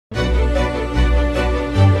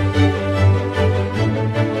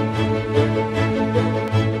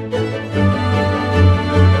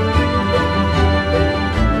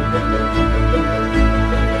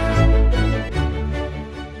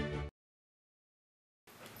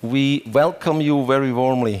We welcome you very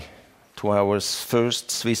warmly to our first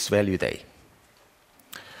Swiss Value Day.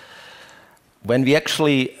 When we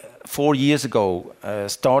actually, 4 years ago,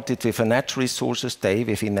 started with a Natural Resources Day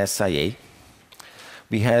within SIA,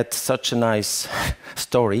 we had such a nice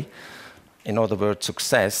story, in other words,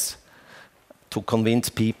 success, to convince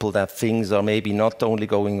people that things are maybe not only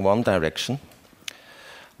going one direction.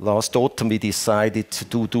 Last autumn, we decided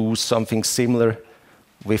to do something similar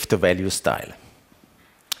with the value style.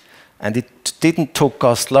 And it didn't take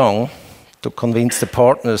us long to convince the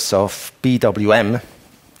partners of BWM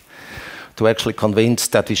to actually convince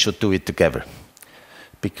that we should do it together.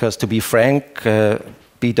 Because to be frank,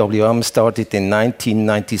 BWM started in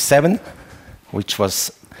 1997, which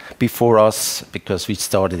was before us because we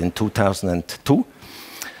started in 2002.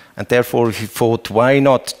 And therefore we thought, why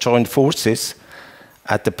not join forces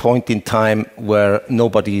at the point in time where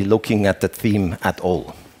nobody looking at the theme at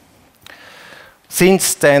all.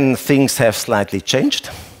 Since then, things have slightly changed,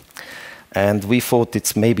 and we thought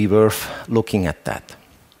it's maybe worth looking at that.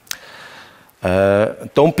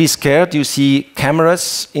 Don't be scared, you see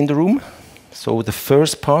cameras in the room. So the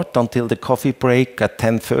first part until the coffee break at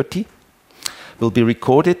 10:30 will be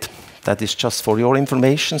recorded. That is just for your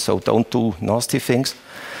information, so don't do nasty things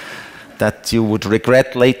that you would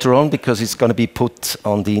regret later on, because it's going to be put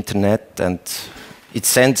on the internet and it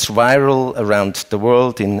sends viral around the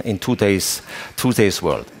world in today's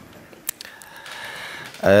world.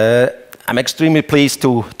 I'm extremely pleased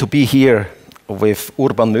to be here with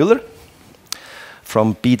Urban Müller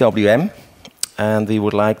from BWM, and we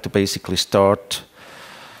would like to basically start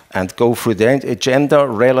and go through the agenda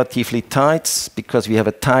relatively tight, because we have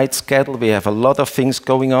a tight schedule, we have a lot of things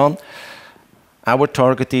going on. Our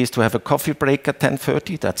target is to have a coffee break at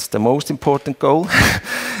 10:30, that's the most important goal,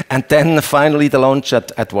 and then finally the lunch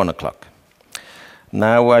at 1 o'clock.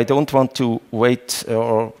 Now, I don't want to wait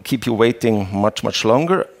or keep you waiting much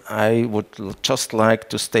longer. I would just like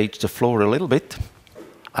to stage the floor a little bit.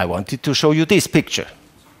 I wanted to show you this picture.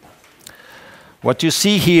 What you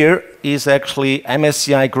see here is actually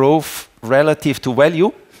MSCI growth relative to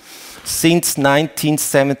value since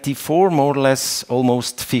 1974, more or less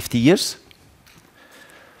almost 50 years.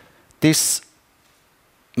 This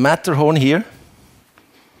Matterhorn here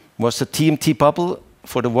was a TMT bubble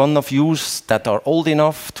for the one of you that are old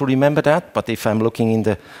enough to remember that, but if I'm looking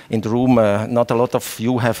in the room, not a lot of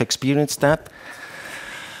you have experienced that.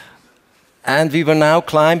 And we were now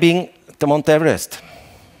climbing the Mount Everest.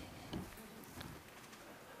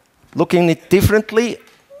 Looking at it differently,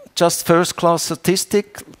 just first-class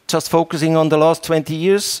statistic, just focusing on the last 20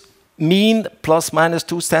 years, mean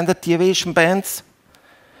 ±2 standard deviation bands.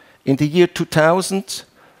 In the year 2000,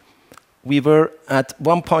 we were at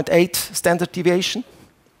 1.8 standard deviation.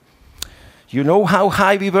 You know how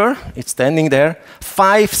high we were? It's standing there.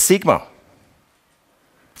 5 sigma.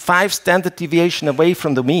 5 standard deviation away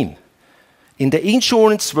from the mean. In the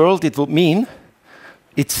insurance world, it would mean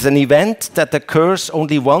it's an event that occurs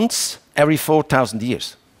only once every 4,000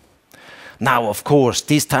 years. Now, of course,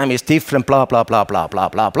 this time is different, blah, blah, blah, blah, blah,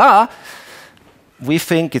 blah, blah. We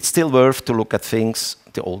think it's still worth to look at things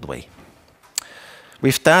the old way.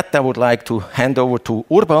 With that, I would like to hand over to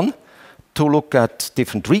Urban to look at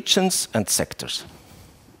different regions and sectors.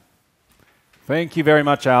 Thank you very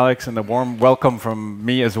much, Alex, and a warm welcome from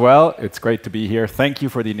me as well. It's great to be here. Thank you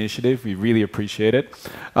for the initiative. We really appreciate it.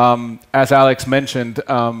 As Alex mentioned,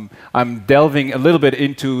 I'm delving a little bit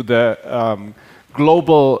into the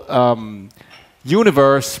global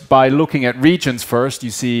universe by looking at regions first.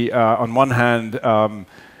 You see, on one hand,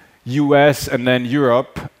 US and then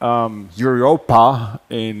Europe, Europa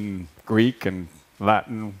in Greek and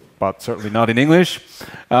Latin, but certainly not in English.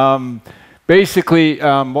 Basically,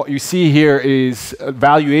 what you see here is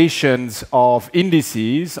valuations of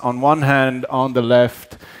indices. On one hand, on the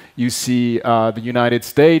left, you see the United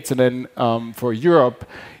States, and then for Europe,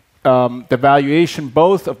 the valuation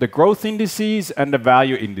both of the growth indices and the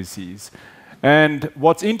value indices. And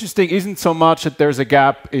what's interesting isn't so much that there's a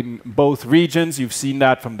gap in both regions. You've seen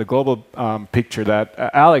that from the global picture that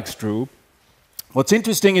Alex drew. What's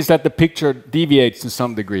interesting is that the picture deviates to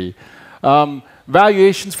some degree.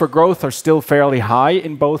 Valuations for growth are still fairly high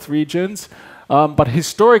in both regions, but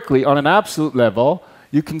historically, on an absolute level,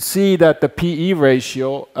 you can see that the PE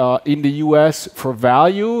ratio in the US for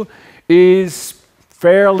value is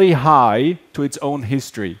fairly high to its own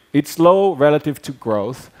history. It's low relative to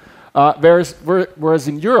growth. Whereas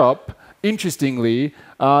in Europe, interestingly,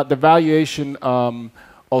 the valuation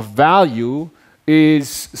of value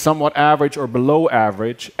is somewhat average or below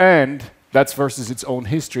average, and that's versus its own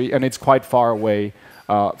history, and it's quite far away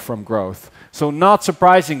from growth. So not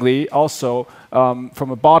surprisingly, also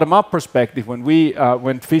from a bottom-up perspective, when we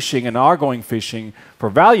went fishing and are going fishing for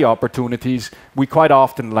value opportunities, we quite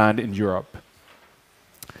often land in Europe.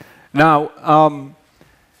 Now,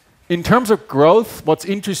 in terms of growth, what's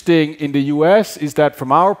interesting in the US is that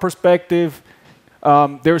from our perspective,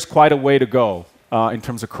 there's quite a way to go in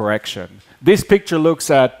terms of correction. This picture looks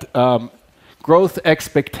at growth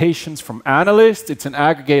expectations from analysts. It's an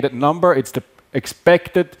aggregated number. It's the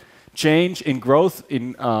expected change in growth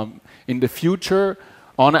in the future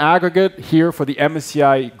on aggregate here for the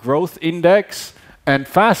MSCI Growth Index. And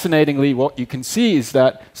fascinatingly, what you can see is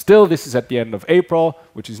that still this is at the end of April,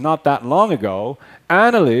 which is not that long ago,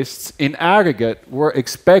 analysts in aggregate were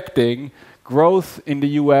expecting growth in the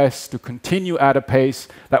US to continue at a pace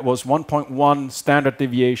that was 1.1 standard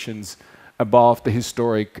deviations above the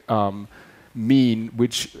historic mean,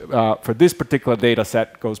 which for this particular data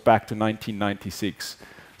set goes back to 1996.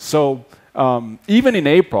 So even in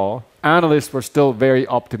April, analysts were still very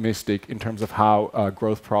optimistic in terms of how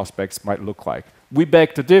growth prospects might look like. We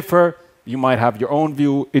beg to differ. You might have your own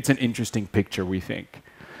view. It's an interesting picture, we think.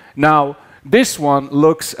 Now, this one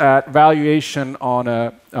looks at valuation on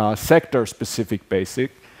a sector-specific basis.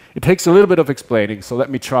 It takes a little bit of explaining, so let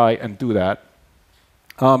me try and do that.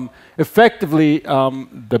 Effectively,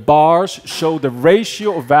 the bars show the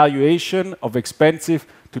ratio of valuation of expensive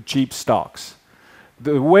to cheap stocks.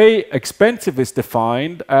 The way expensive is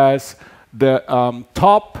defined as the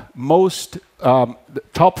top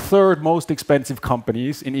third most expensive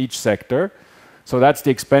companies in each sector. So that's the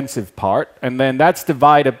expensive part. And then that's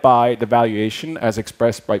divided by the valuation as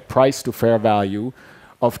expressed by price to fair value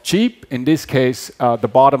of cheap, in this case, the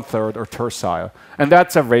bottom third or tertile. And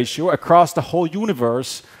that's a ratio across the whole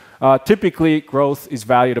universe. Typically, growth is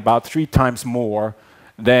valued about 3 times more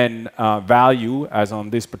than value, as on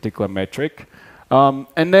this particular metric.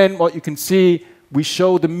 And then what you can see, we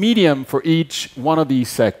show the median for each one of these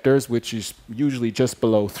sectors, which is usually just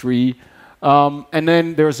below 3. And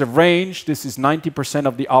then there's a range. This is 90%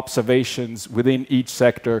 of the observations within each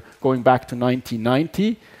sector going back to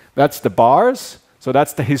 1990. That's the bars. So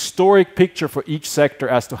that's the historic picture for each sector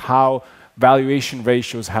as to how valuation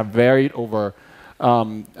ratios have varied over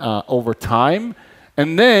time.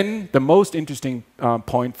 And then the most interesting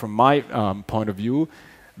point from my point of view,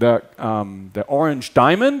 the orange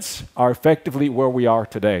diamonds are effectively where we are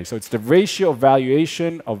today. So it's the ratio of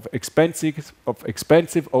valuation of expensive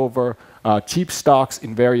over cheap stocks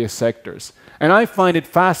in various sectors. And I find it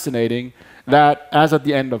fascinating that as at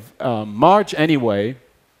the end of March anyway,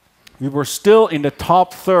 we were still in the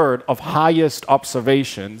top third of highest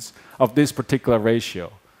observations of this particular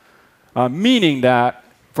ratio. Meaning that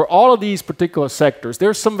for all of these particular sectors,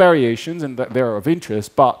 there's some variations and they're of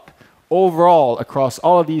interest, but overall, across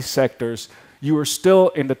all of these sectors, you are still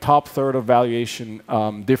in the top third of valuation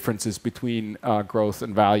differences between growth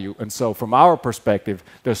and value. And so from our perspective,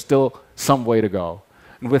 there's still some way to go.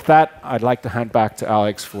 And with that, I'd like to hand back to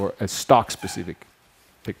Alex for a stock-specific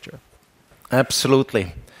picture.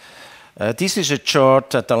 Absolutely. This is a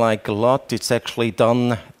chart that I like a lot. It's actually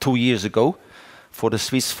done 2 years ago for the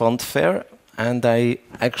Swiss Fund Fair. And I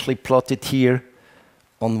actually plotted here,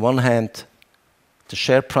 on one hand, the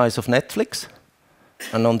share price of Netflix,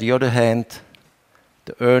 and on the other hand,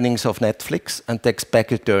 the earnings of Netflix and the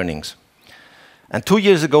expected earnings. And 2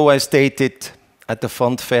 years ago, I stated at the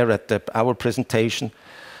fund fair, at our presentation,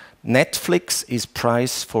 Netflix is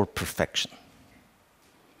priced for perfection.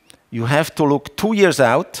 You have to look 2 years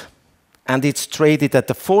out, and it's traded at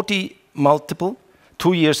the 40 multiple,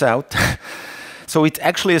 2 years out. So it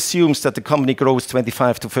actually assumes that the company grows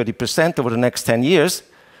 25 to 30% over the next 10 years.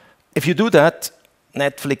 If you do that,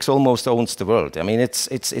 Netflix almost owns the world. I mean, it's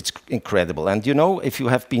incredible. And you know, if you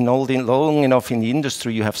have been long enough in the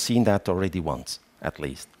industry, you have seen that already once, at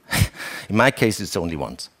least. In my case, it's only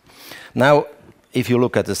once. Now, if you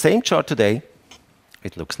look at the same chart today,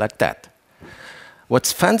 it looks like that.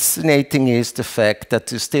 What's fascinating is the fact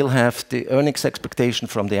that you still have the earnings expectation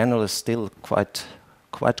from the analysts still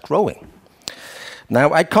quite growing.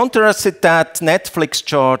 Now, I contrasted that Netflix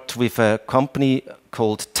chart with a company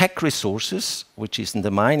called Tech Resources, which is in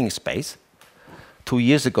the mining space. 2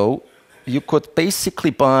 years ago, you could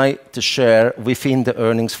basically buy the share within the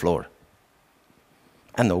earnings floor.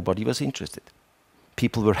 And nobody was interested.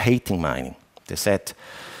 People were hating mining. They said,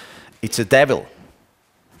 it's a devil.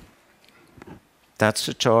 That's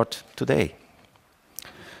the chart today.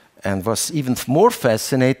 And what's even more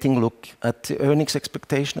fascinating, look at the earnings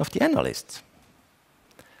expectation of the analysts.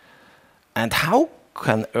 And how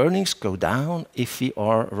can earnings go down if we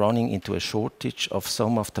are running into a shortage of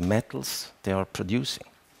some of the metals they are producing?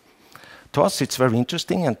 to us it's very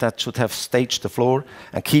interesting, and that should have staged the floor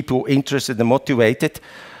and keep you interested and motivated,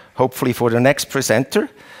 hopefully for the next presenter,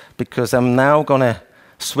 because I'm now going to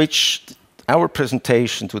switch our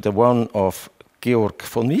presentation to the one of Georg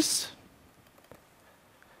von Wyss.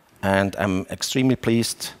 And I'm extremely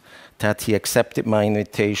pleased that he accepted my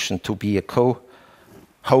invitation to be a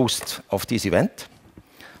co-host of this event.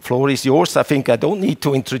 Floor is yours. I think I don't need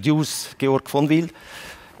to introduce Georg von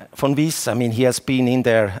Wyss. I mean, he has been in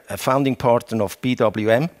there a founding partner of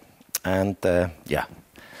BWM. And yeah,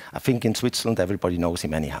 I think in Switzerland everybody knows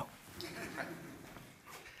him anyhow.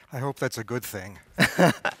 I hope that's a good thing.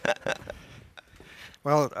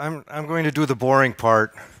 Well, I'm going to do the boring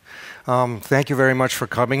part. Thank you very much for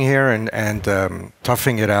coming here and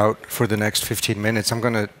toughing it out for the next 15 minutes. I'm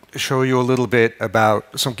going to show you a little bit about,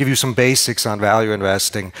 give you some basics on value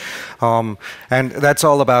investing. And that's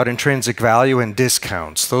all about intrinsic value and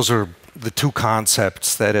discounts. Those are the two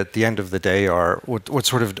concepts that at the end of the day are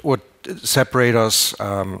what separate us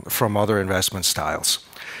from other investment styles.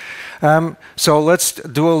 So let's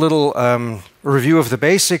do a little review of the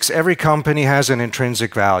basics. Every company has an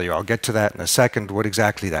intrinsic value. I'll get to that in a second, what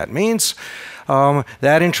exactly that means.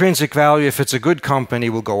 That intrinsic value, if it's a good company,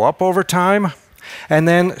 will go up over time. And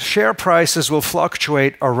then share prices will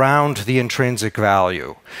fluctuate around the intrinsic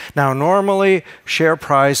value. Now, normally, share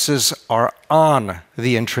prices are on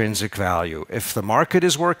the intrinsic value. If the market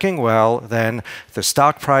is working well, then the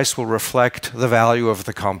stock price will reflect the value of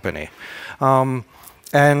the company. And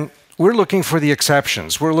we're looking for the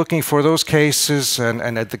exceptions. We're looking for those cases,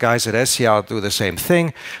 and the guys at SIA do the same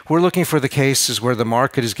thing. We're looking for the cases where the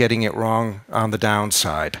market is getting it wrong on the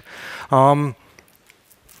downside.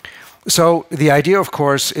 So the idea, of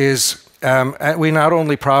course, is we not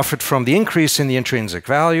only profit from the increase in the intrinsic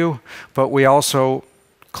value, but we also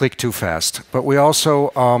click too fast. But we also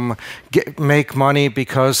make money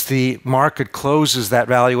because the market closes that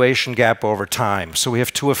valuation gap over time. So we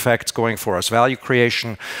have two effects going for us: value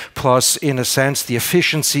creation plus, in a sense, the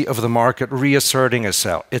efficiency of the market reasserting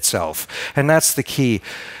itself. And that's the key.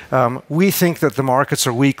 We think that the markets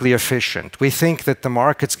are weakly efficient. We think that the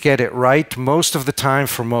markets get it right most of the time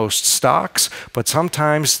for most stocks, but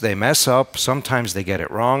sometimes they mess up, sometimes they get it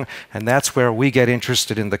wrong, and that's where we get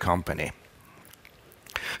interested in the company.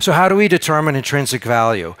 So how do we determine intrinsic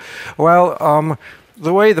value? Well,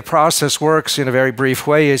 the way the process works in a very brief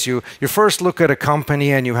way is you first look at a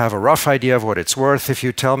company and you have a rough idea of what it's worth. If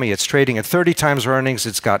you tell me it's trading at 30 times earnings,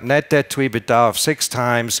 it's got net debt to EBITDA of 6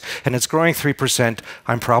 times, and it's growing 3%,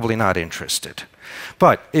 I'm probably not interested.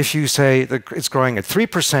 But if you say that it's growing at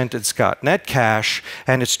 3%, it's got net cash,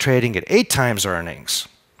 and it's trading at 8 times earnings,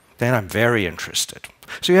 then I'm very interested.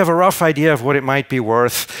 So you have a rough idea of what it might be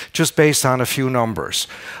worth just based on a few numbers.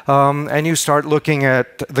 And you start looking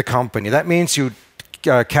at the company. That means you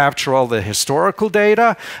capture all the historical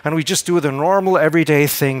data, and we just do the normal everyday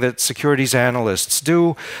thing that securities analysts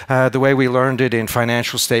do, the way we learned it in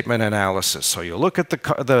financial statement analysis. So you look at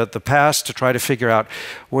the past to try to figure out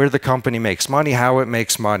where the company makes money, how it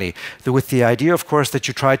makes money, with the idea, of course, that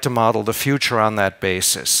you try to model the future on that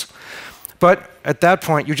basis. But at that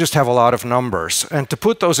point, you just have a lot of numbers. And to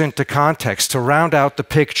put those into context, to round out the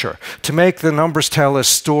picture, to make the numbers tell a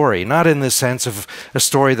story, not in the sense of a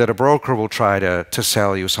story that a broker will try to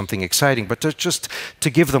sell you something exciting, but just to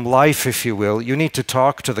give them life, if you will, you need to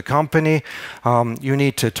talk to the company, you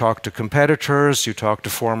need to talk to competitors, you talk to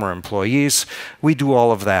former employees. We do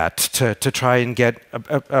all of that to try and get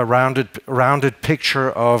a rounded picture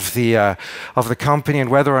of the company and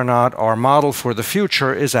whether or not our model for the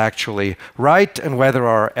future is actually right, and whether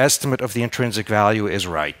our estimate of the intrinsic value is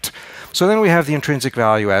right. So then we have the intrinsic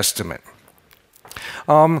value estimate.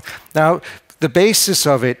 Now, the basis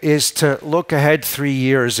of it is to look ahead 3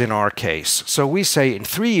 years in our case. So we say in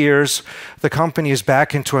 3 years, the company is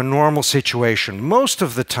back into a normal situation. Most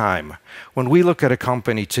of the time, when we look at a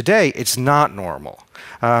company today, it's not normal.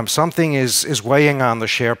 Something is weighing on the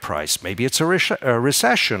share price. Maybe it's a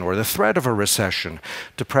recession or the threat of a recession,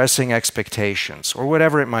 depressing expectations, or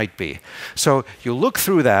whatever it might be. So you look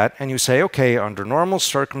through that and you say, okay, under normal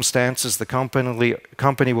circumstances, the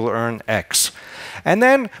company will earn X. And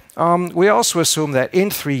then we also assume that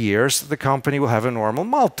in 3 years, the company will have a normal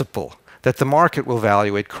multiple, that the market will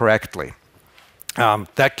value it correctly.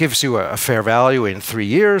 That gives you a fair value in 3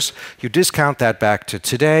 years. You discount that back to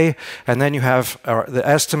today, and then you have the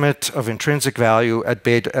estimate of intrinsic value at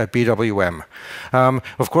BWM.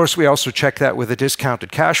 Of course, we also check that with a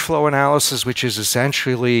discounted cash flow analysis, which is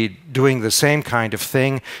essentially doing the same kind of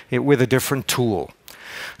thing with a different tool.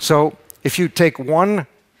 So if you take one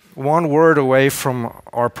one word away from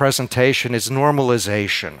our presentation is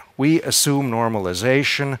normalization. We assume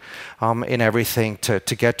normalization in everything to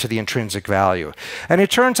get to the intrinsic value. And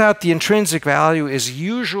it turns out the intrinsic value is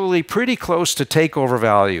usually pretty close to takeover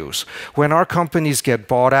values. When our companies get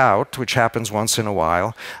bought out, which happens once in a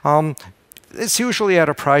while, it's usually at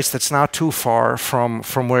a price that's not too far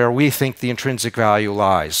from where we think the intrinsic value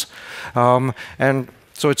lies. And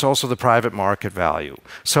so it's also the private market value.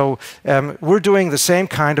 So we're doing the same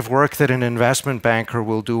kind of work that an investment banker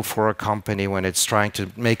will do for a company when it's trying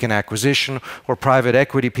to make an acquisition, or private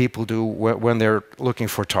equity people do when they're looking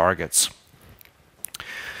for targets.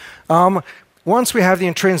 Once we have the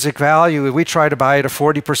intrinsic value, we try to buy at a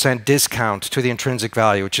 40% discount to the intrinsic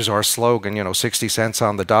value, which is our slogan, 60 cents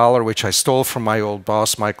on the dollar, which I stole from my old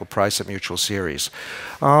boss, Michael Price at Mutual Series.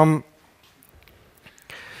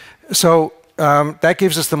 That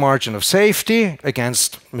gives us the margin of safety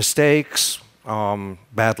against mistakes,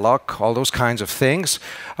 bad luck, all those kinds of things,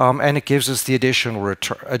 and it gives us the additional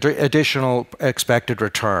expected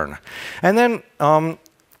return. And then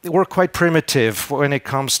we're quite primitive when it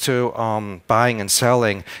comes to buying and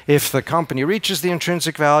selling. If the company reaches the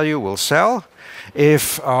intrinsic value, we'll sell.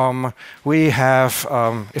 If if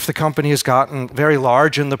the company has gotten very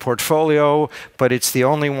large in the portfolio, but it's the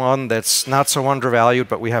only one that's not so undervalued,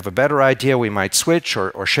 but we have a better idea, we might switch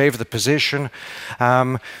or shave the position.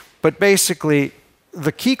 But basically,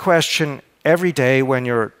 the key question every day when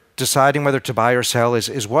you're deciding whether to buy or sell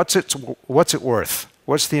is what's it worth?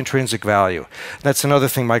 What's the intrinsic value? That's another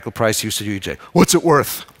thing Michael Price used to do. He'd say, what's it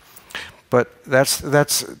worth? But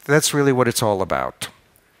that's really what it's all about.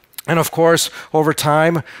 And of course, over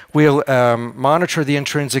time, we'll monitor the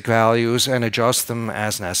intrinsic values and adjust them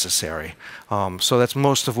as necessary. So that's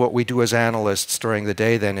most of what we do as analysts during the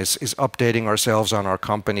day then, is updating ourselves on our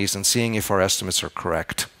companies and seeing if our estimates are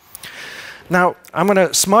correct. Now, I'm going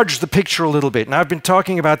to smudge the picture a little bit. Now, I've been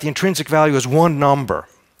talking about the intrinsic value as one number,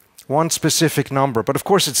 one specific number, but of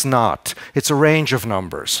course it's not. It's a range of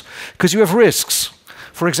numbers, because you have risks.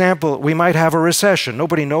 For example, we might have a recession.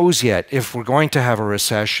 Nobody knows yet if we're going to have a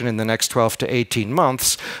recession in the next 12 to 18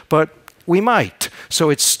 months, but we might. So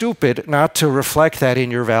it's stupid not to reflect that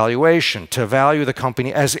in your valuation, to value the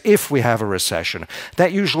company as if we have a recession.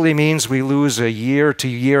 That usually means we lose a year to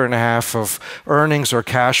year and a half of earnings or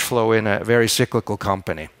cash flow in a very cyclical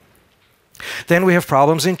company. Then we have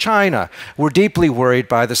problems in China. We're deeply worried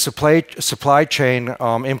by the supply chain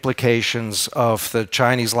implications of the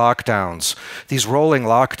Chinese lockdowns, these rolling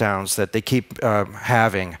lockdowns that they keep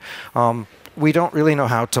having. We don't really know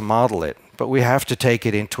how to model it, but we have to take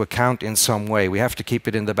it into account in some way. We have to keep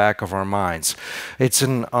it in the back of our minds. It's a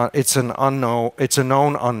known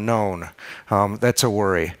unknown. That's a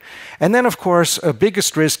worry. And then, of course, a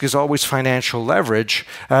biggest risk is always financial leverage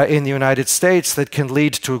in the United States that can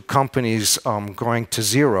lead to companies going to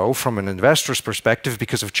zero from an investor's perspective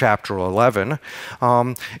because of Chapter 11.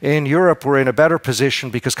 In Europe, we're in a better position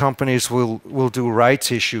because companies will do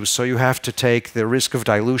rights issues, so you have to take the risk of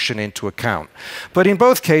dilution into account. But in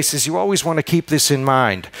both cases, you always want to keep this in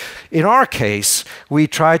mind. In our case, we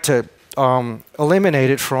try to eliminate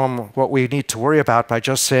it from what we need to worry about by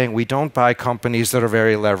just saying we don't buy companies that are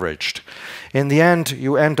very leveraged. In the end,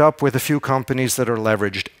 you end up with a few companies that are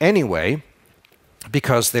leveraged anyway,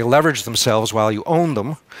 because they leverage themselves while you own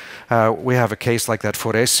them. We have a case like that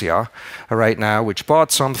for SIA right now, which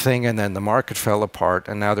bought something and then the market fell apart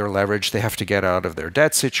and now they're leveraged. They have to get out of their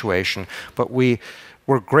debt situation, but we're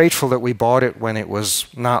grateful that we bought it when it was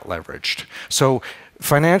not leveraged. So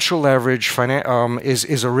financial leverage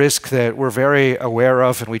is a risk that we're very aware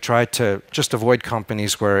of, and we try to just avoid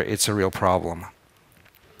companies where it's a real problem.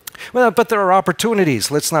 Well, but there are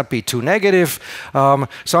opportunities. Let's not be too negative.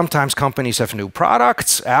 Sometimes companies have new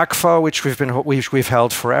products. AGFA, which we've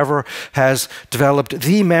held forever, has developed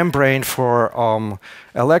the membrane for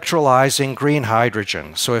electrolyzing green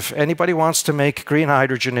hydrogen. So if anybody wants to make green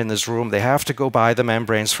hydrogen in this room, they have to go buy the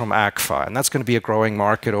membranes from AGFA. And that's going to be a growing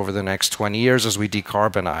market over the next 20 years as we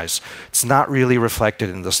decarbonize. It's not really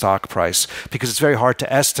reflected in the stock price because it's very hard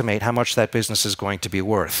to estimate how much that business is going to be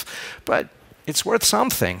worth. But it's worth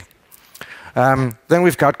something. Then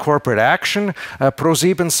we've got corporate action.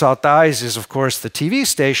 ProSieben Sat.1 is, of course, the TV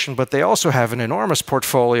station, but they also have an enormous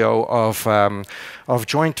portfolio of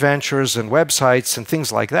joint ventures and websites and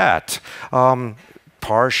things like that.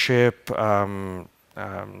 Parship,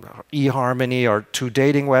 eHarmony are two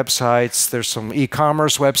dating websites. There's some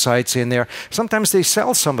e-commerce websites in there. Sometimes they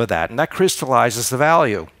sell some of that, and that crystallizes the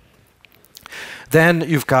value. Then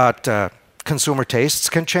you've got consumer tastes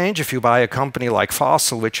can change. If you buy a company like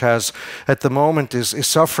Fossil, which has, at the moment, is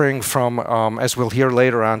suffering from, as we'll hear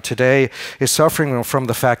later on today, is suffering from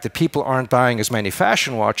the fact that people aren't buying as many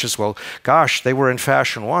fashion watches. Well, gosh, they were in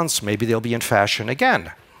fashion once, maybe they'll be in fashion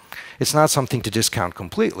again. It's not something to discount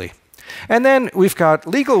completely. And then we've got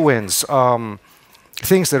legal wins.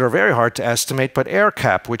 Things that are very hard to estimate, but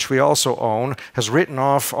AirCap, which we also own, has written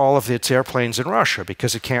off all of its airplanes in Russia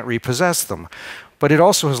because it can't repossess them. But it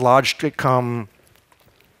also has lodged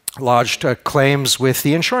claims with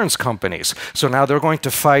the insurance companies. So now they're going to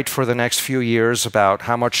fight for the next few years about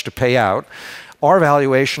how much to pay out. Our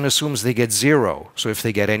valuation assumes they get zero. So if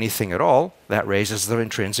they get anything at all, that raises their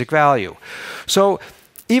intrinsic value. So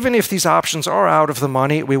even if these options are out of the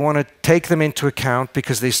money, we want to take them into account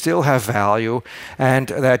because they still have value, and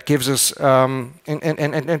that gives us, and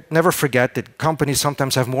never forget that companies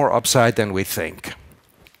sometimes have more upside than we think.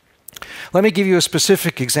 Let me give you a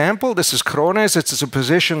specific example. This is Krones. It's a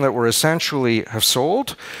position that we essentially have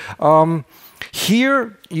sold.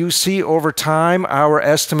 Here you see over time our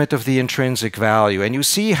estimate of the intrinsic value. And you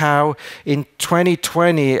see how in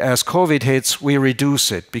 2020, as COVID hits, we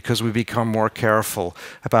reduce it because we become more careful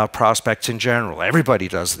about prospects in general. Everybody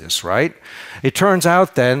does this, right? It turns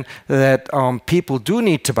out then that people do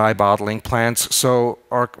need to buy bottling plants. So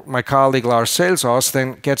my colleague Lars Selsås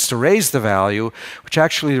then gets to raise the value, which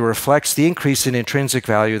actually reflects the increase in intrinsic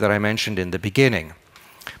value that I mentioned in the beginning.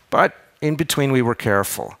 But in between, we were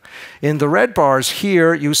careful. In the red bars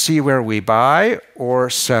here, you see where we buy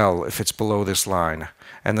or sell if it's below this line.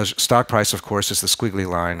 And the stock price, of course, is the squiggly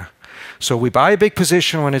line. So we buy a big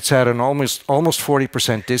position when it's at an almost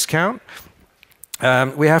 40% discount.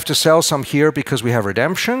 We have to sell some here because we have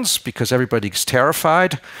redemptions, because everybody's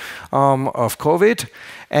terrified of COVID.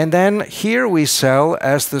 And then here we sell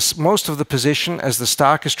as most of the position as the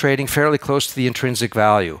stock is trading fairly close to the intrinsic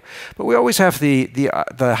value. But we always have the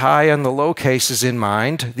high and the low cases in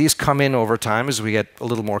mind. These come in over time as we get a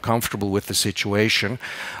little more comfortable with the situation.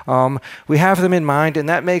 We have them in mind, and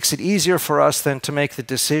that makes it easier for us then to make the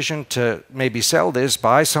decision to maybe sell this,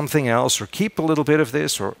 buy something else, or keep a little bit of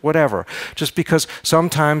this, or whatever. Just because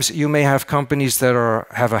sometimes you may have companies that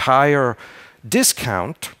have a higher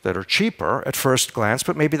discount, that are cheaper at first glance,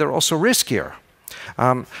 but maybe they're also riskier.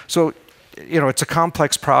 So, you know, it's a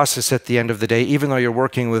complex process at the end of the day, even though you're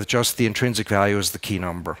working with just the intrinsic value as the key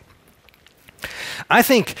number. I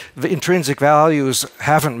think the intrinsic values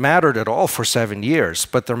haven't mattered at all for 7 years,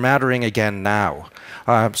 but they're mattering again now.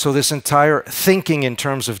 So this entire thinking in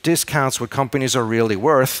terms of discounts, what companies are really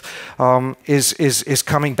worth, is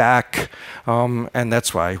coming back, and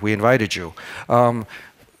that's why we invited you.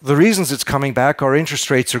 The reasons it's coming back are interest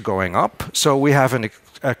rates are going up, so we have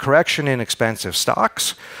a correction in expensive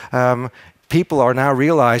stocks. People are now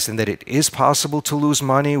realizing that it is possible to lose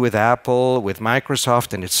money with Apple, with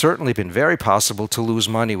Microsoft, and it's certainly been very possible to lose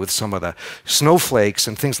money with some of the snowflakes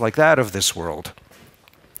and things like that of this world.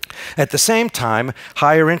 At the same time,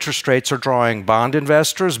 higher interest rates are drawing bond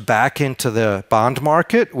investors back into the bond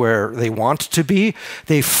market where they want to be.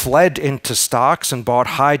 They fled into stocks and bought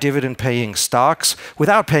high dividend-paying stocks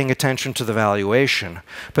without paying attention to the valuation.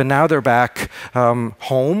 But now they're back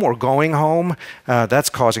home or going home.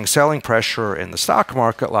 That's causing selling pressure in the stock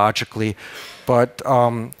market, logically. But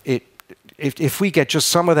if we get just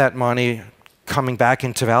some of that money coming back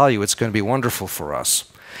into value, it's going to be wonderful for us.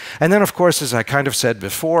 And then, of course, as I kind of said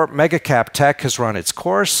before, mega cap tech has run its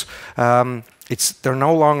course. They're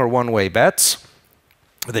no longer one-way bets.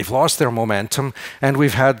 They've lost their momentum, and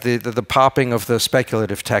we've had the popping of the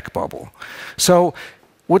speculative tech bubble. So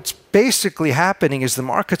what's basically happening is the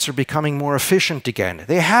markets are becoming more efficient again.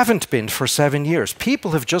 They haven't been for 7 years.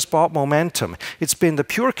 People have just bought momentum. It's been the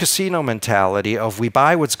pure casino mentality of we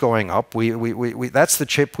buy what's going up, that's the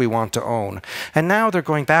chip we want to own. And now they're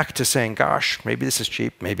going back to saying, gosh, maybe this is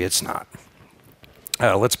cheap, maybe it's not.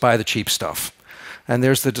 Let's buy the cheap stuff. And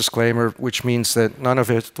there's the disclaimer, which means that none of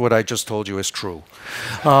it, what I just told you, is true.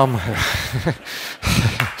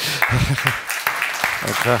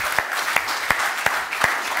 Okay.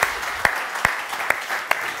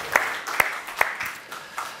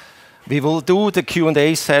 We will do the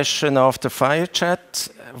Q&A session after fire chat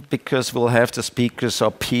because we'll have the speakers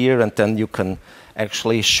up here and then you can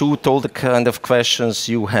actually shoot all the kind of questions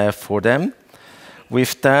you have for them.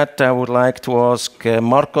 With that, I would like to ask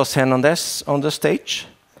Marcos Hernandez on the stage.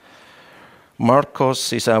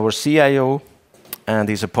 Marcos is our CIO and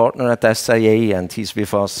he's a partner at SIA and he's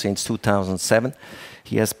with us since 2007.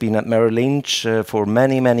 He has been at Merrill Lynch for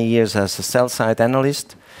many, many years as a sell-side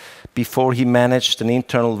analyst. Before he managed an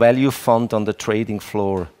internal value fund on the trading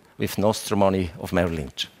floor with Nostra Money of Merrill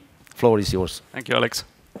Lynch. Floor is yours. Thank you, Alex.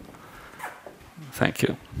 Thank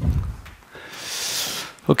you.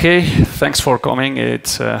 Okay, thanks for coming.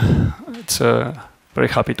 It's very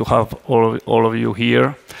happy to have all of you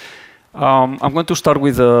here. I'm going to start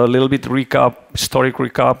with a little bit historic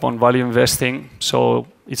recap on value investing. So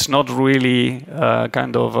it's not really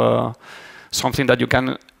kind of something that you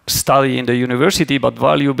can study in the university, but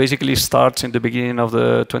value basically starts in the beginning of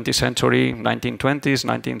the 20th century, 1920s,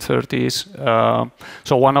 1930s.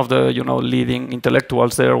 So one of the leading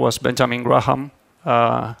intellectuals there was Benjamin Graham,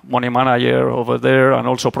 money manager over there, and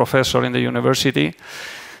also professor in the university.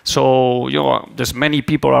 So there's many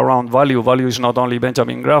people around value. Value is not only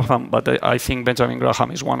Benjamin Graham, but I think Benjamin Graham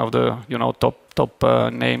is one of the top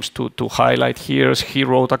names to highlight here. He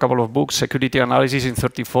wrote a couple of books, Security Analysis in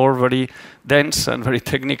 34, very dense and very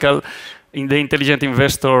technical. In The Intelligent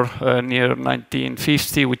Investor near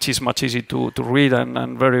 1950, which is much easy to read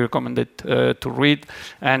and very recommended to read.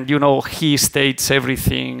 And he states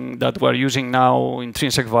everything that we're using now,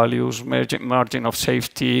 intrinsic values, margin of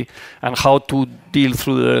safety, and how to deal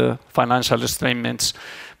through the financial statements.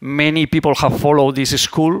 Many people have followed this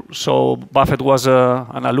school. So Buffett was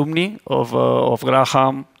an alumni of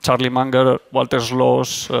Graham, Charlie Munger, Walter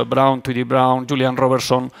Schloss, Brown, Tweedy Brown, Julian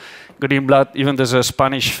Robertson, Greenblatt, even there's a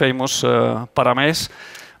Spanish famous Paramés.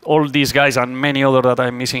 All these guys and many other that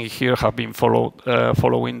I'm missing here have been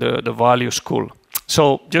following the value school.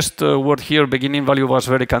 So just a word here, beginning value was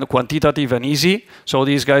very kind of quantitative and easy. So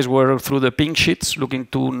these guys were through the pink sheets, looking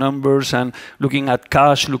to numbers and looking at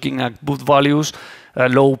cash, looking at book values,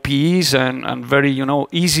 low PEs, and very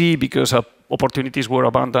easy because opportunities were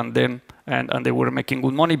abundant then. And they were making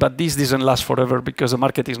good money, but this doesn't last forever because the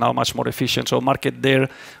market is now much more efficient. So market there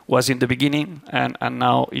was in the beginning, and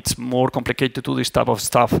now it's more complicated to do this type of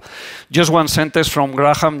stuff. Just one sentence from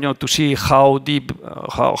Graham, to see how deep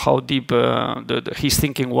his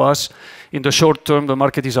thinking was. In the short term, the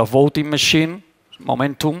market is a voting machine,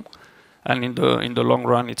 momentum, and in the long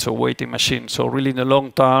run, it's a weighting machine. So really, in the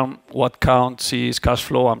long term, what counts is cash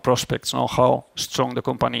flow and prospects, how strong the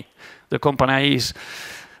company is.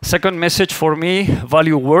 Second message for me,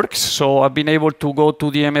 value works. So I've been able to go to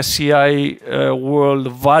the MSCI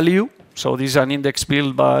World Value. So this is an index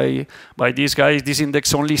built by these guys. This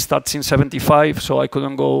index only starts in 75, so I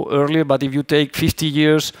couldn't go earlier. But if you take 50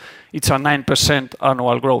 years, it's a 9%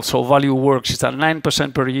 annual growth. So value works. It's a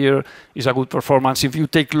 9% per year is a good performance. If you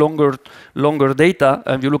take longer data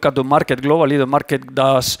and you look at the market globally, the market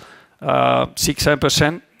does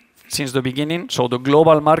 6-7%. Since the beginning. So the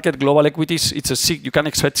global market, global equities, you can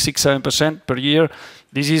expect 6-7% per year.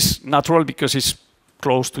 This is natural because it's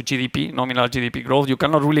close to GDP, nominal GDP growth. You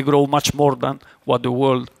cannot really grow much more than what the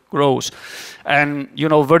world grows. And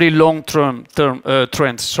very long-term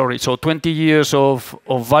trends, sorry. So 20 years of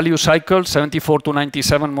value cycle, 74 to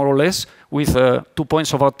 97 more or less, with 2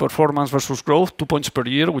 points of outperformance versus growth, 2 points per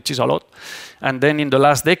year, which is a lot. And then in the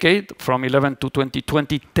last decade, from 11 to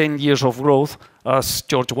 2020, 10 years of growth, as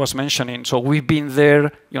Georg was mentioning. So we've been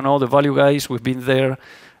there, the value guys, we've been there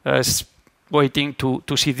waiting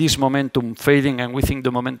to see this momentum fading, and we think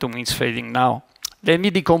the momentum is fading now. Let me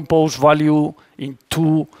decompose value in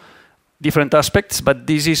two different aspects, but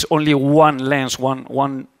this is only one lens,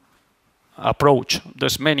 one approach.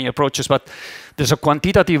 There's many approaches, but there's a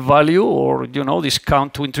quantitative value, or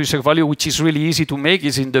discount to intrinsic value, which is really easy to make.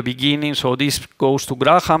 Is in the beginning. So this goes to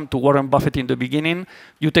Graham, to Warren Buffett in the beginning.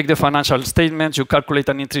 You take the financial statements, you calculate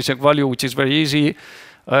an intrinsic value, which is very easy.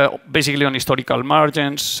 Basically on historical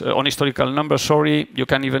margins, on historical numbers, sorry. You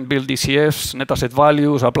can even build DCFs, net asset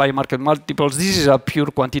values, apply market multiples. This is a pure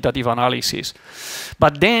quantitative analysis.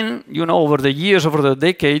 But then, over the years, over the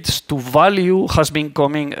decades, to value has been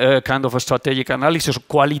coming a kind of a strategic analysis,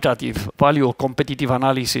 qualitative value or competitive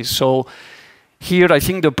analysis. So here, I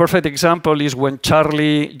think the perfect example is when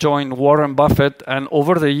Charlie joined Warren Buffett, and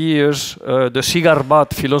over the years, the cigar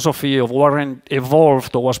butt philosophy of Warren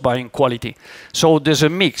evolved towards buying quality. So there's a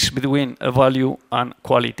mix between value and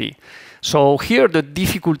quality. So here, the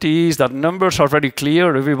difficulty is that numbers are very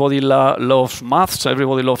clear. Everybody loves maths.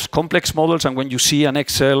 Everybody loves complex models. And when you see an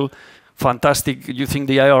Excel, fantastic, you think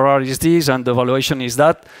the IRR is this and the valuation is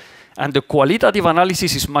that. And the qualitative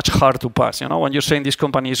analysis is much harder to pass. When you're saying this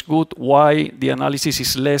company is good, why the analysis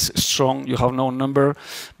is less strong, you have no number.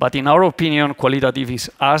 But in our opinion, qualitative is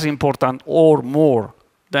as important or more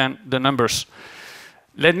than the numbers.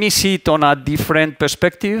 Let me see it on a different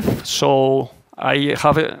perspective. So I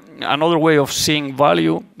have another way of seeing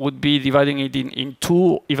value would be dividing it in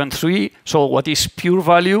two, even three. So what is pure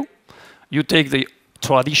value? You take the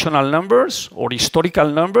traditional numbers or historical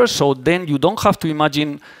numbers. So then you don't have to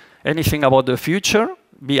imagine anything about the future,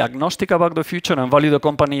 be agnostic about the future, and value the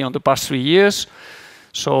company on the past 3 years.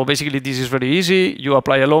 So basically, this is very easy. You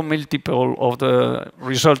apply a low multiple of the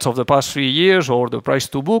results of the past 3 years or the price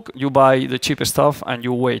to book. You buy the cheap stuff and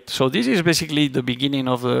you wait. So this is basically the beginning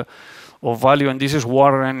of value, and this is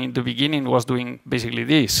Warren in the beginning was doing basically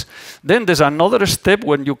this. Then there's another step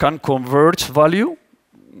when you can converge value.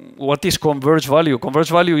 What is converge value? Converge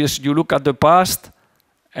value is you look at the past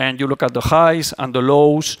and you look at the highs and the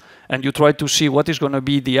lows and you try to see what is going to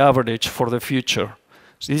be the average for the future.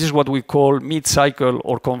 So this is what we call mid-cycle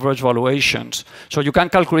or converge valuations. So you can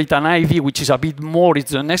calculate an IV, which is a bit more,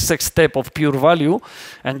 it's the next step of pure value,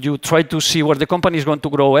 and you try to see where the company is going to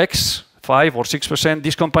grow X, 5 or 6%,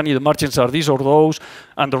 this company, the margins are this or those,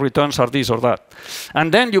 and the returns are this or that.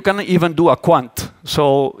 And then you can even do a quant.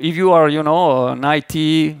 So if you are, you know, an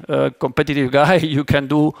IT competitive guy, you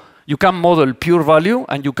can model pure value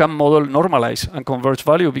and you can model normalize and converge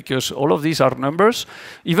value, because all of these are numbers.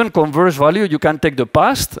 Even converge value, you can take the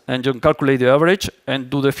past and you can calculate the average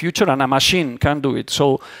and do the future, and a machine can do it.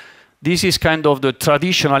 So this is kind of the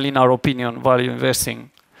traditional, in our opinion, value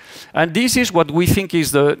investing. And this is what we think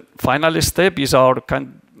is the final step, is our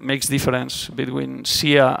makes difference between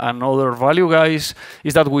SIA and other value guys,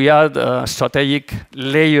 is that we add a strategic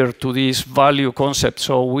layer to this value concept.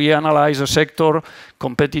 So we analyze a sector,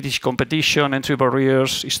 competition, entry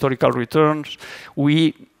barriers, historical returns.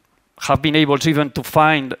 We have been able to even to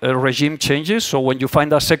find regime changes. So when you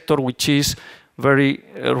find a sector which is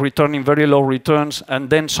returning very low returns, and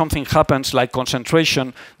then something happens like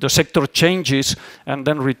concentration, the sector changes, and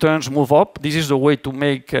then returns move up. This is the way to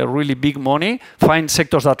make really big money. Find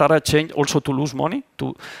sectors that are changing, also to lose money.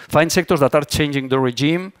 To find sectors that are changing the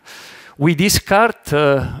regime. We discard,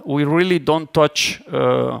 we really don't touch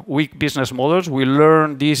weak business models. We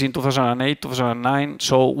learned this in 2008, 2009.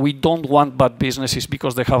 So we don't want bad businesses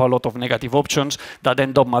because they have a lot of negative options that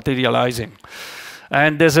end up materializing.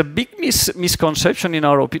 And there's a big misconception in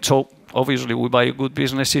our opinion. So obviously we buy good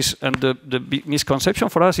businesses, and the big misconception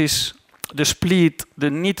for us is the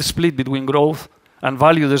neat split between growth and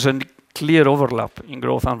value. There's a clear overlap in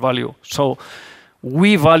growth and value. So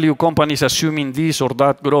we value companies assuming this or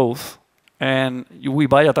that growth, and we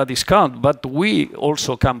buy at a discount, but we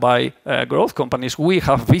also can buy growth companies. We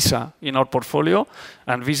have Visa in our portfolio,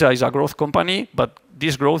 and Visa is a growth company, but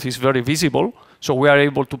this growth is very visible. So we are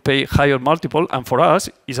able to pay higher multiple, and for us,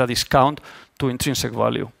 is a discount to intrinsic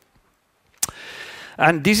value.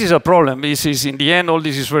 And this is a problem. This is, in the end, all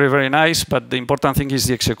this is very, very nice, but the important thing is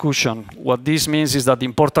the execution. What this means is that the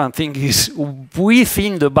important thing is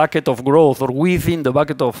within the bucket of growth or within the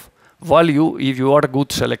bucket of value, if you are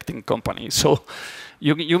good selecting companies. So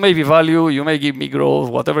you may be value, you may give me growth,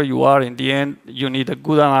 whatever you are, in the end, you need a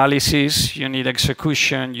good analysis, you need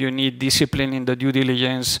execution, you need discipline in the due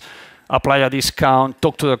diligence, apply a discount,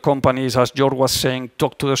 talk to the companies, as Georg was saying,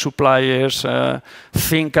 talk to the suppliers,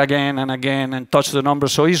 think again and touch the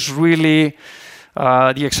numbers. So it's really,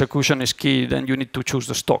 the execution is key. Then you need to choose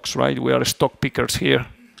the stocks, right? We are stock pickers here.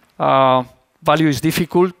 Value is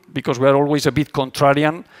difficult because we are always a bit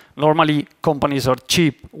contrarian. Normally, companies are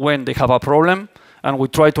cheap when they have a problem, and we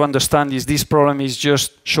try to understand if this problem is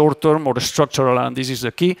just short-term or structural, and this is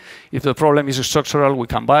the key. If the problem is structural, we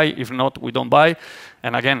can buy. If not, we don't buy.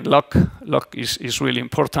 And again, luck is really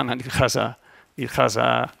important, and it has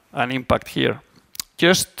an impact here.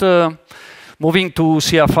 Just moving to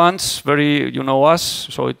SIA funds, you know us,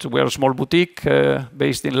 so we are a small boutique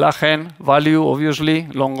based in Lachen. Value, obviously,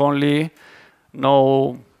 long only,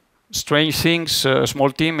 no strange things, small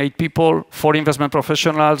team, 8 people, 4 investment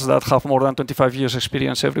professionals that have more than 25 years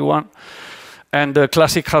experience, everyone. And the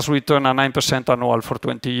Classic has returned a 9% annual for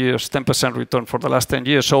 20 years, 10% return for the last 10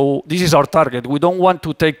 years. So this is our target. We don't want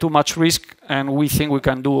to take too much risk, and we think we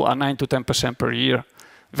can do a 9 to 10% per year.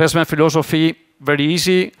 Investment philosophy, very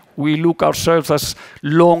easy. We look ourselves as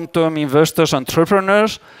long-term investors,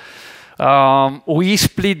 entrepreneurs. We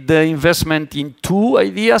split the investment in 2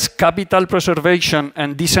 ideas, capital preservation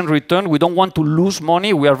and decent return. We don't want to lose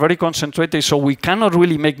money. We are very concentrated, so we cannot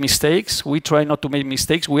really make mistakes. We try not to make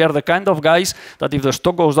mistakes. We are the kind of guys that if the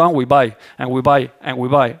stock goes down, we buy, and we buy, and we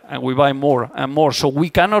buy, and we buy more and more. So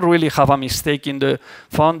we cannot really have a mistake in the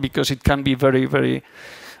fund because it can be very, very,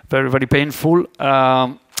 very, very painful.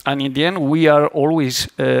 And in the end, we are always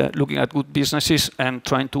looking at good businesses and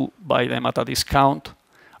trying to buy them at a discount.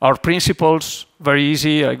 Our principles, very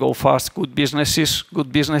easy, I go fast, good businesses,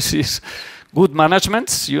 good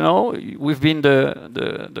managements, you know. We've been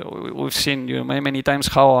we've seen, you know, many times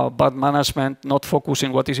how a bad management, not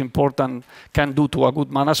focusing what is important, can do to a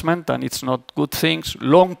good management, and it's not good things.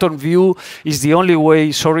 Long-term view is the only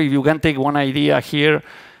way. Sorry, you can take one idea here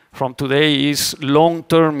from today, is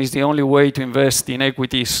long-term is the only way to invest in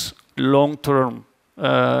equities. Long-term.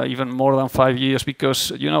 even more than 5 years,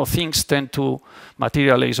 because things tend to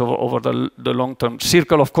materialize over the long term.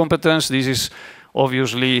 Circle of competence, this is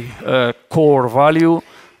obviously core value.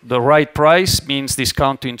 The right price means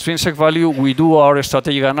discount to intrinsic value. We do our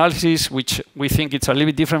strategic analysis, which we think it's a little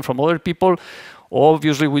bit different from other people.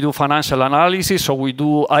 Obviously, we do financial analysis, so we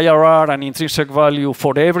do IRR and intrinsic value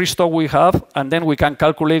for every stock we have, and then we can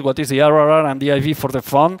calculate what is the IRR and the IV for the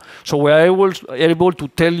fund. So we are able to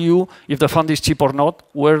tell you if the fund is cheap or not,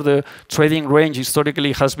 where the trading range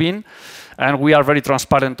historically has been, and we are very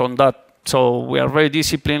transparent on that. So we are very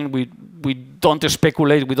disciplined. We don't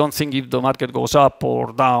speculate. We don't think if the market goes up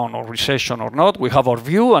or down or recession or not. We have our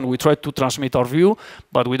view and we try to transmit our view,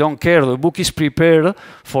 but we don't care. The book is prepared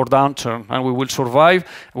for downturn and we will survive.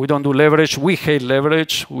 We don't do leverage. We hate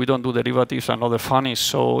leverage. We don't do derivatives and other funnies.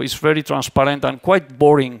 So it's very transparent and quite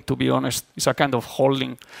boring, to be honest. It's a kind of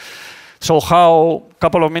holding. So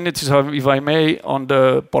couple of minutes, if I may, on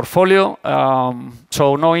the portfolio.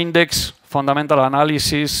 So no index, fundamental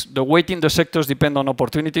analysis. The weight in the sectors depend on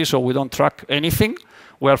opportunities, so we don't track anything.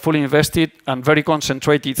 We are fully invested and very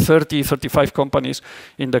concentrated, 30, 35 companies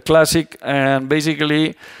in the classic. And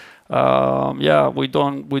basically, we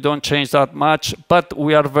don't change that much, but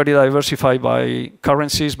we are very diversified by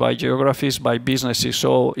currencies, by geographies, by businesses.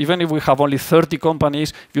 So even if we have only 30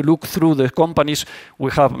 companies, if you look through the companies,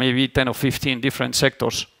 we have maybe 10 or 15 different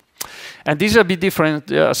sectors. And this is a bit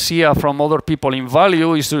different, SIA, from other people in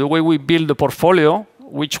value, is the way we build the portfolio,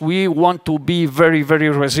 which we want to be very, very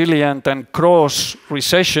resilient and cross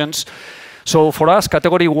recessions. So for us,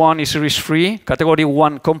 category 1 is risk-free. Category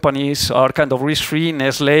 1 companies are kind of risk-free.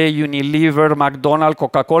 Nestlé, Unilever, McDonald's,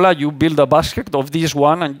 Coca-Cola. You build a basket of this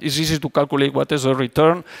one, and it's easy to calculate what is the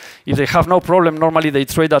return. If they have no problem, normally they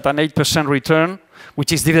trade at an 8% return,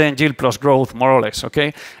 which is dividend yield plus growth, more or less,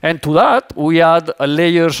 okay? And to that, we add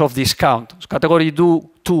layers of discount. So category 2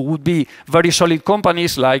 would be very solid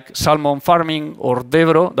companies like Salmon Farming or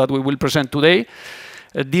Devro that we will present today.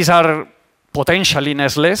 These are potentially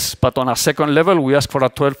Nestlé's, but on a second level, we ask for a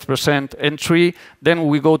 12% entry. Then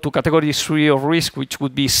we go to category 3 of risk, which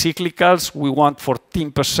would be cyclicals. We want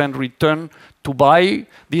 14% return to buy.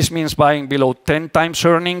 This means buying below 10 times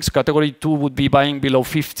earnings. Category 2 would be buying below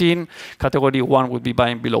 15. Category 1 would be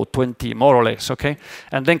buying below 20, more or less, okay?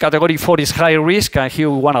 And then category 4 is high risk, and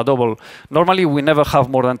here we want to double. Normally, we never have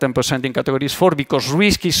more than 10% in categories 4 because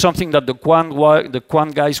risk is something that the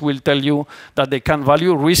quant guys will tell you that they can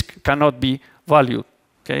value. Risk cannot be valued,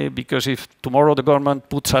 okay? Because if tomorrow the government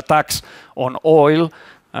puts a tax on oil,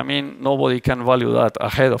 I mean, nobody can value that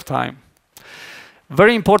ahead of time.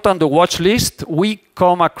 Very important, the watch list. We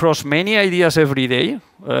come across many ideas every day.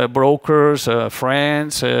 Brokers,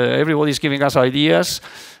 friends, everybody's giving us ideas.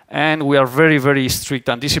 And we are very, very strict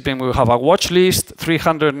and disciplined. We have a watch list,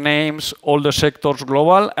 300 names, all the sectors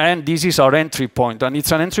global, and this is our entry point. And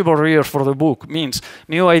it's an entry barrier for the book. Means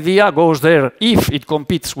new idea goes there if it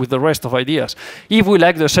competes with the rest of ideas. If we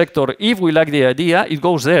like the sector, if we like the idea, it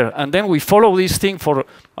goes there. And then we follow this thing for,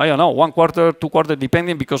 I don't know, 1 quarter, 2 quarters,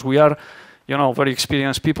 depending, because we are very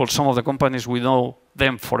experienced people. Some of the companies, we know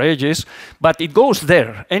them for ages, but it goes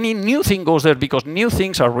there. Any new thing goes there because new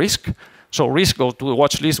things are risk. So risk goes to the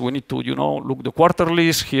watch list. We need to, look the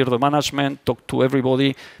quarterlies, hear the management, talk to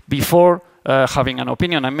everybody before having an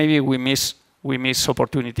opinion, and maybe we miss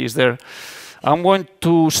opportunities there. I'm going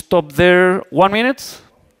to stop there. 1 minute.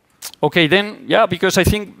 Okay, then, because I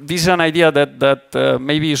think this is an idea that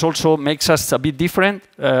maybe is also makes us a bit different.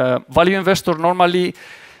 Value investors normally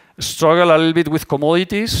struggle a little bit with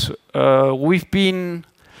commodities. We've been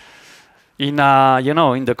in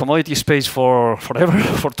the commodity space for forever,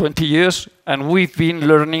 for 20 years, and we've been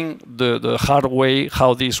learning the hard way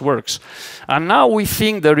how this works. And now we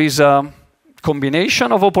think there is a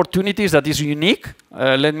combination of opportunities that is unique.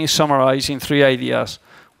 Let me summarize in 3 ideas.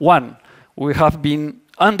 1, we have been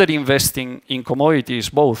underinvesting in commodities,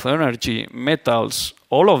 both energy, metals,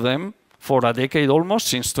 all of them, for a decade almost,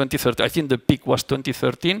 since 2013. I think the peak was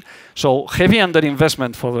 2013. So heavy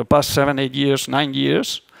underinvestment for the past 7, 8 years, 9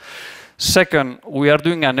 years. Second, we are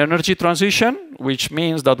doing an energy transition, which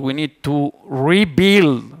means that we need to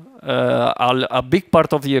rebuild a big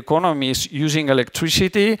part of the economy is using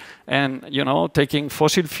electricity and taking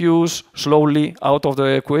fossil fuels slowly out of the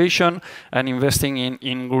equation and investing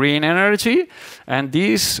in green energy. And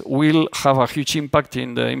this will have a huge impact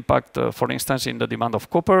for instance, in the demand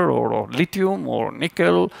of copper or lithium or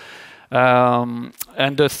nickel. And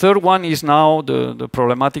the third one is now the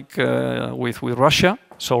problematic with Russia.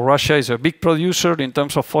 So Russia is a big producer in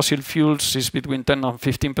terms of fossil fuels. It's between 10 and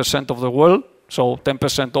 15% of the world. So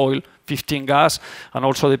 10% oil, 15 gas, and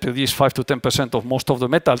also they produce 5 to 10% of most of the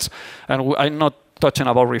metals. And I'm not touching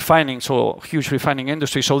about refining, so huge refining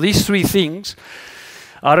industry. So these three things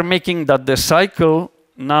are making that the cycle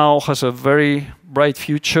now has a very bright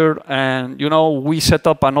future. And we set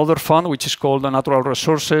up another fund which is called the Natural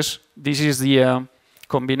Resources. This is the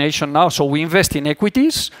combination now. So we invest in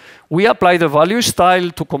equities. We apply the value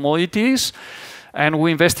style to commodities, and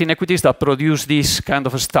we invest in equities that produce this kind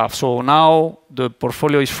of stuff. So now the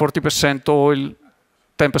portfolio is 40% oil,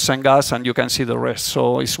 10% gas, and you can see the rest.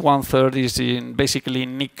 So it's 1/3 is in basically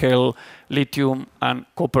nickel, lithium, and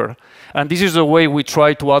copper. And this is the way we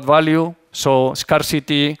try to add value. So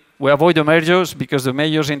scarcity, we avoid the mergers because the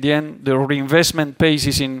mergers in the end, the reinvestment pace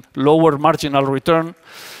is in lower marginal return.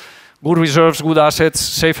 Good reserves, good assets,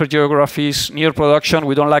 safer geographies, near production.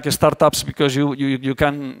 We don't like startups because you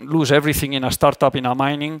can lose everything in a startup, in a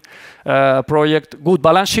mining project. Good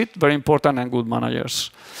balance sheet, very important, and good managers.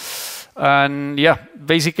 And yeah,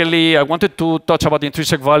 basically, I wanted to touch about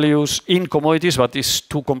intrinsic values in commodities, but it's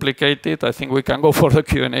too complicated. I think we can go for the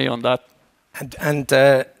Q&A on that.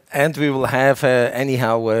 And we will have,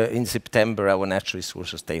 anyhow, in September, our Natural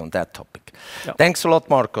Resources Day on that topic. Yeah. Thanks a lot,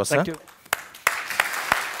 Marcos. Thank you.